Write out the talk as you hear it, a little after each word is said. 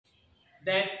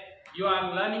that you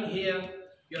are learning here,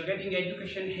 you are getting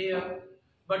education here,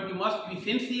 but you must be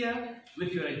sincere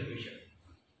with your education.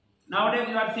 Nowadays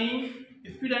you are seeing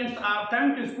students are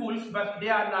coming to schools, but they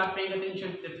are not paying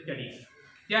attention to their studies.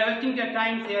 They are wasting their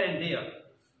time here and there.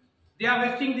 They are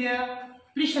wasting their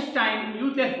precious time in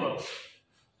useless works.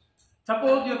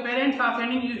 Suppose your parents are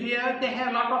sending you here, they have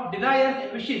a lot of desires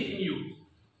and wishes in you.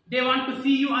 They want to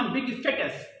see you on big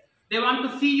status. They want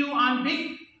to see you on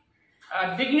big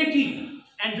dignity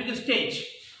and big stage.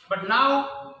 But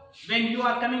now, when you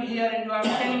are coming here and you are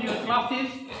attending your classes,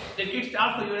 then it's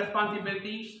also your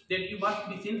responsibility that you must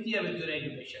be sincere with your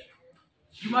education.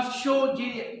 You must show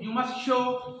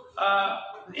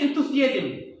enthusiasm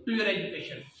to your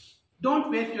education.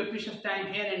 Don't waste your precious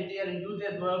time here and there and do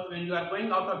their work when you are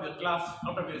going out of your class,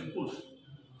 out of your schools.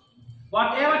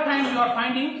 Whatever time you are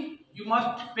finding, you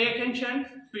must pay attention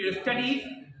to your studies.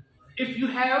 If you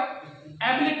have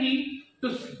ability to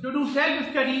do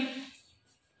self-study,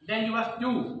 then you must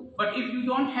do. But if you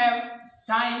don't have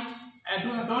time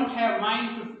and don't have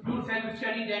mind to do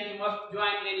self-study, then you must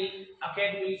join any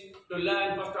academies to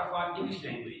learn, first of all, English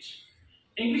language.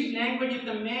 English language is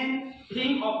the main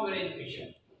thing of your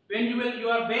education. When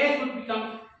your base will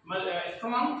become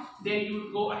strong, then you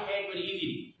will go ahead very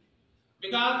easily.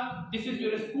 Because this is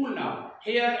your school now.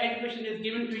 Here education is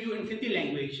given to you in Sindhi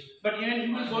language. But when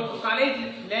you will go to college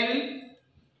level,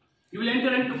 you will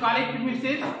enter into college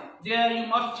premises. There you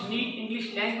must need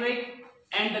English language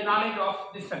and the knowledge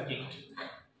of this subject.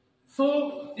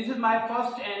 So this is my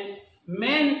first and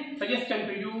main suggestion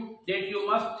to you, that you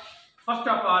must first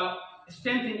of all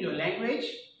strengthen your language,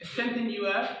 strengthen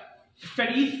your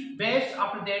studies base.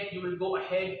 After that you will go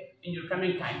ahead in your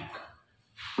coming time.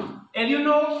 As you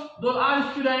know, those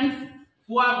are students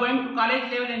who are going to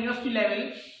college level and university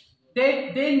level.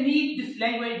 They need this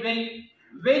language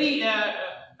very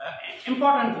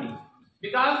importantly,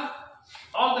 because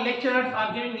all the lecturers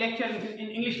are giving lectures in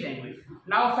English language.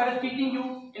 Now sir is teaching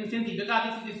you in Sindhi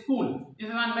because this is school. This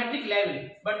is on metric level.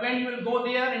 But when you will go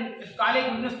there in college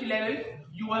and university level,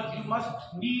 you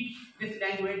must need this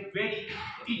language very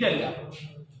easily.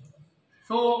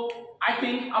 So I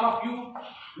think all of you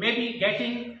may be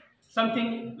getting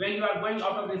something when you are going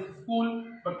out of this school.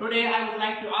 But today I would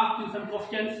like to ask you some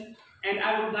questions, and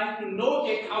I would like to know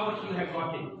that how much you have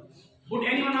gotten. Would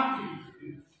anyone of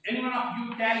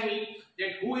you tell me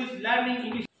that who is learning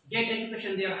English, get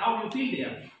education there? How do you feel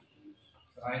there?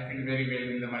 So I feel very well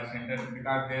in my center,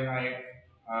 because there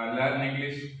I learn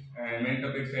English. Many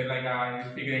topics like I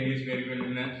speak English very well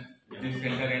in this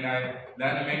center, and I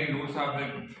learn many rules of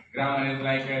the grammar,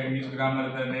 like English grammar,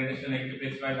 the narration,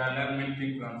 activity. I learn many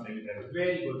things from center.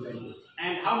 Very good, very good.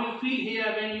 And how do you feel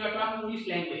here when you are talking English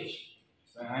language?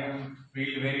 So I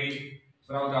feel very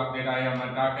proud of that. I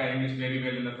am talking English very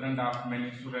well in the front of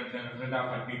many students and in front of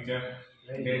a teacher.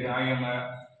 That I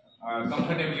am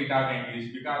comfortably talk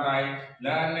English, because I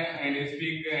learn and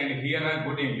speak and hear a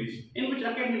good English. In which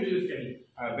academy do you study?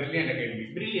 Brilliant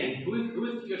Academy. Brilliant. Who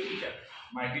is your teacher?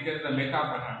 My teacher is Mehta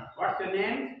Pathan. What's your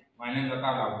name? My name is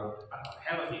Atal.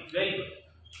 Have a seat. Very good.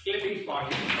 Clipping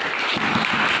spot.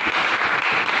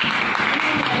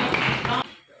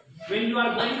 When you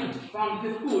are going from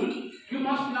the school, you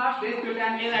must not waste your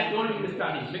time as I told you to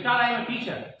study. Because I am a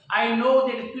teacher, I know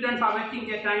that students are wasting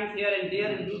their time here and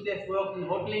there and do their work in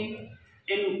hoteling,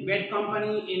 in bed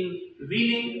company, in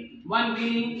wheeling,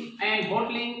 and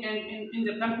hoteling, and in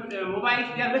the computer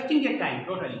mobiles. They are wasting their time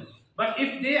totally. But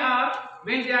if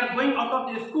when they are going out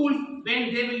of their schools,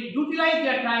 when they will utilize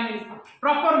their time in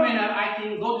proper manner, I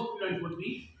think those students would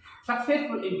be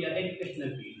successful in their educational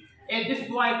field. As this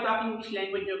boy is talking English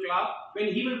language in your class,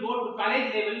 when he will go to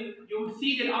college level, you will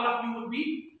see that all of you will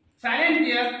be silent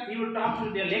there. He will talk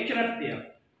to their lecturers there.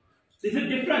 This is the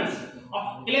difference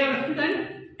of clever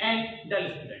students and dull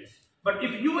students. But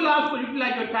if you will also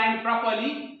utilize your time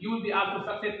properly, you will be also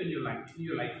successful in your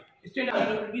life.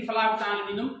 Student की सलाह तान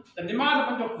दिनुम त नमाज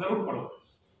पंजो जरूर पढ़ो.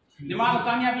 नमाज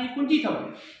कामयाबी कुंजी थव.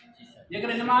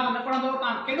 जेकर नमाज न पढ़ंदो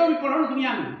तां केॾो बि पढ़ो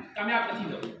दुनिया में कामयाब न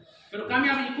थींदो. पर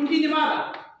कामयाबी कुंजी नमाज आहे.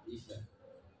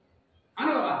 हा न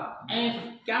बाबा. ऐं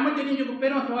क़यामत जे ॾींहुं जेको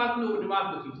पहिरियों सवाल थियो नमाज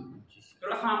जो थींदो. पर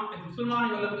असां मुस्लमान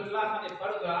जो अल्हम्दुलिल्लाह असांखे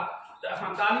फर्ज़ आहे त असां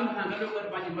तालीम सां गॾो गॾु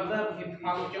पंहिंजे मज़हब खे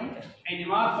फॉलो कयूं ऐं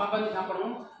नमाज पाबंदी सां पढ़ूं.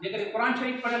 जेकर क़ुर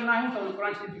शरीफ़ पढ़ियल न आहियूं त उन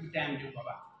क़ुर शरीफ़ खे टाइम ॾियो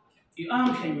बाबा. ये अहम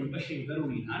शयूं ॿ शयूं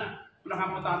ज़रूरी है ना. उन खां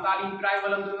पोइ तव्हां तालीम करायो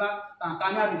अल्हम्दुलिल्लाह तव्हां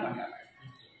कामयाबी आहे.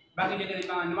 बाक़ी जेकॾहिं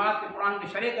तव्हां नमाज़ खे क़ुर खे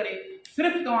छॾे करे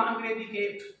सिर्फ़ु तव्हां अंग्रेजी खे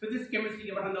फिज़िक्स केमिस्ट्री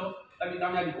खे वठंदव त बि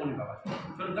कामयाबी कोन्हे बाबा.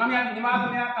 छो कामयाबी नमाज़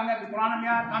में आहे, कामयाबी क़ुर में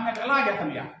आहे, कामयाबी अलाह जे हथ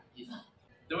में आहे.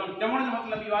 चवण जो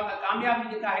मतिलबु इहो आहे त कामयाबी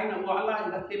जेका आहे न उहा अलाह जे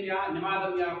रस्ते में आहे, नमाज़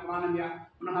में आहे, क़ुर में आहे.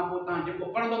 उन खां पोइ तव्हां जेको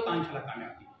पढ़ंदो तव्हां इंशाअल्लाह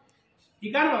कामयाब थी।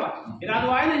 ठीक है ना बाबा, इरादो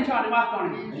आहे न इंशाअल्लाह नमाज़ पढ़ण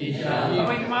जो,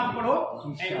 सभई नमाज़ पढ़ो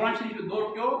ऐं कुरान शरीफ़ जो दौर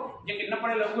कयो, जेके न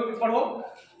पढ़ियल उहे बि पढ़ो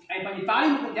ऐं पंहिंजी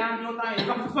तालीम ते ध्यानु ॾियो। तव्हां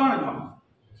वक़्तु पढ़ण जो आहे,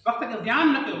 वक़्त खे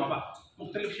ध्यानु न कयो बाबा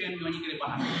मुख़्तलिफ़ शयुनि में वञी करे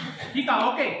पढ़ण। ठीकु आहे,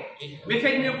 ओके,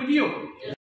 मैसेज में पुॼी वियो।